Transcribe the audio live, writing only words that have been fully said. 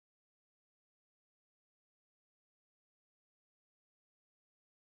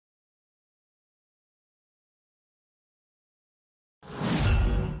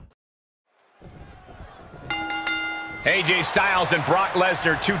AJ Styles and Brock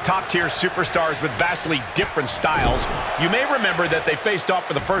Lesnar, two top-tier superstars with vastly different styles. You may remember that they faced off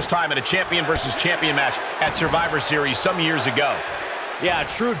for the first time in a champion versus champion match at Survivor Series some years ago. Yeah,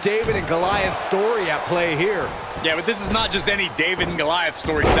 true David and Goliath story at play here. Yeah, but this is not just any David and Goliath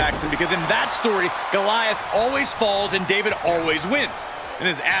story, Saxton, because in that story, Goliath always falls and David always wins. And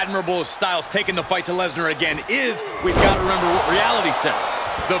as admirable as Styles taking the fight to Lesnar again is, we've got to remember what reality says.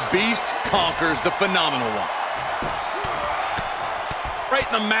 The beast conquers the phenomenal one. Right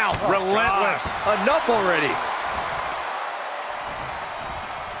in the mouth, relentless. Gosh. Enough already.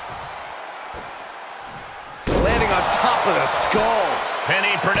 Landing on top of the skull.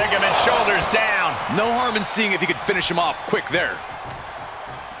 Penny predicament, shoulders down. No harm in seeing if he could finish him off quick there.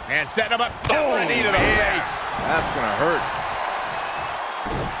 And setting him up. Oh, knee to the face. That's gonna hurt.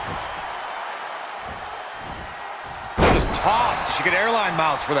 Just tossed. She could airline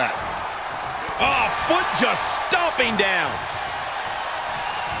miles for that. Oh, foot just stomping down.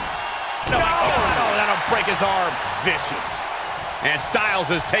 No, that'll break his arm. Vicious. And Styles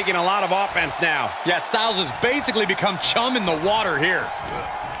is taking a lot of offense now. Yeah, Styles has basically become chum in the water here.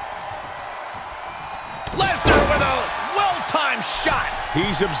 Lesnar with a well-timed shot.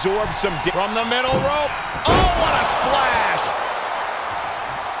 He's absorbed some from the middle rope. Oh, what a splash.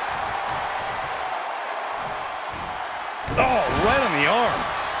 Oh, right on the arm.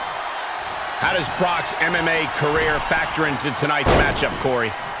 How does Brock's MMA career factor into tonight's matchup,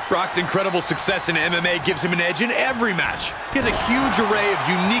 Corey? Brock's incredible success in MMA gives him an edge in every match. He has a huge array of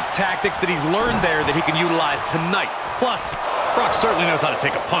unique tactics that he's learned there that he can utilize tonight. Plus, Brock certainly knows how to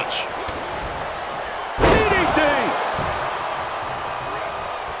take a punch. DDT!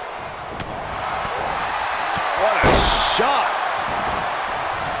 What a shot.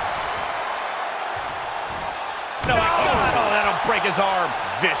 No, that'll break his arm.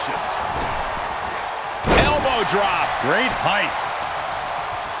 Vicious. Elbow drop. Great height.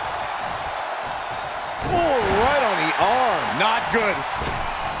 Oh, right on the arm. Not good.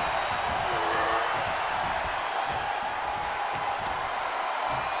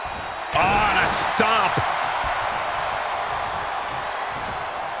 On a stomp.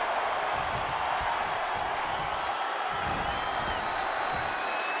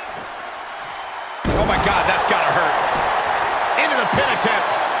 Oh my God, that's gotta hurt. Into the pin attempt.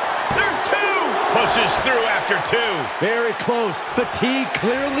 There's two. Pushes through after two. Very close. Fatigue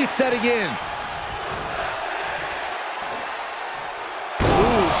clearly setting in.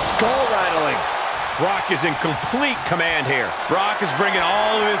 Skull rattling. Brock is in complete command here. Brock is bringing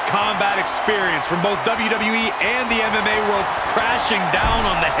all of his combat experience from both WWE and the MMA world crashing down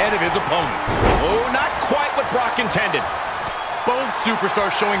on the head of his opponent. Oh, not quite what Brock intended. Both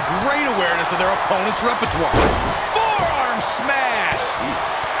superstars showing great awareness of their opponent's repertoire. Forearm smash. Jeez.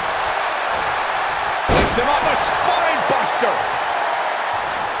 Lifts him up, a spine buster.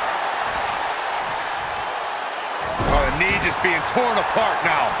 Oh, the knee just being torn apart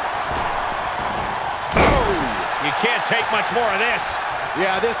now. You can't take much more of this.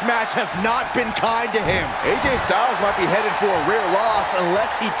 Yeah, this match has not been kind to him. AJ Styles might be headed for a rare loss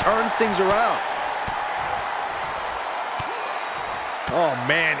unless he turns things around. Oh,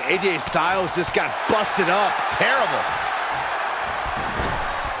 man, AJ Styles just got busted up. Terrible.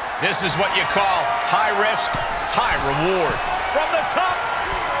 This is what you call high risk, high reward. From the top,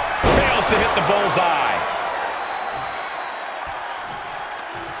 fails to hit the bullseye.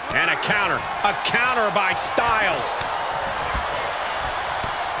 And a counter by Styles.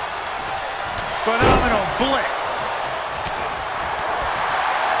 Phenomenal blitz.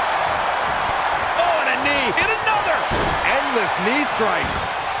 Oh, and a knee, and another. Endless knee strikes.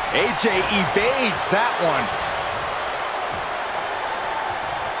 AJ evades that one.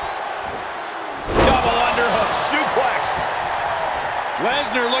 Double underhook suplex.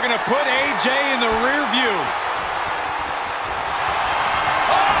 Lesnar looking to put AJ in the rear view.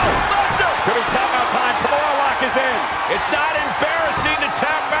 Could be tap out time. Kimura lock is in. It's not embarrassing to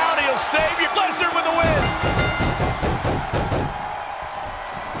tap out. He'll save you. Lesnar with the win.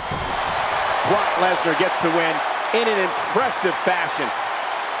 Brock Lesnar gets the win in an impressive fashion.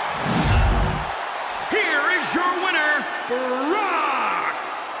 Here is your winner, Brock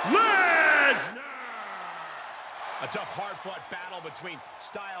Lesnar. A tough, hard-fought battle between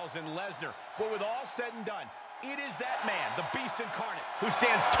Styles and Lesnar. But with all said and done, it is that man, the Beast Incarnate, who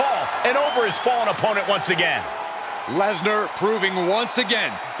stands tall and over his fallen opponent once again. Lesnar proving once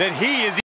again that he is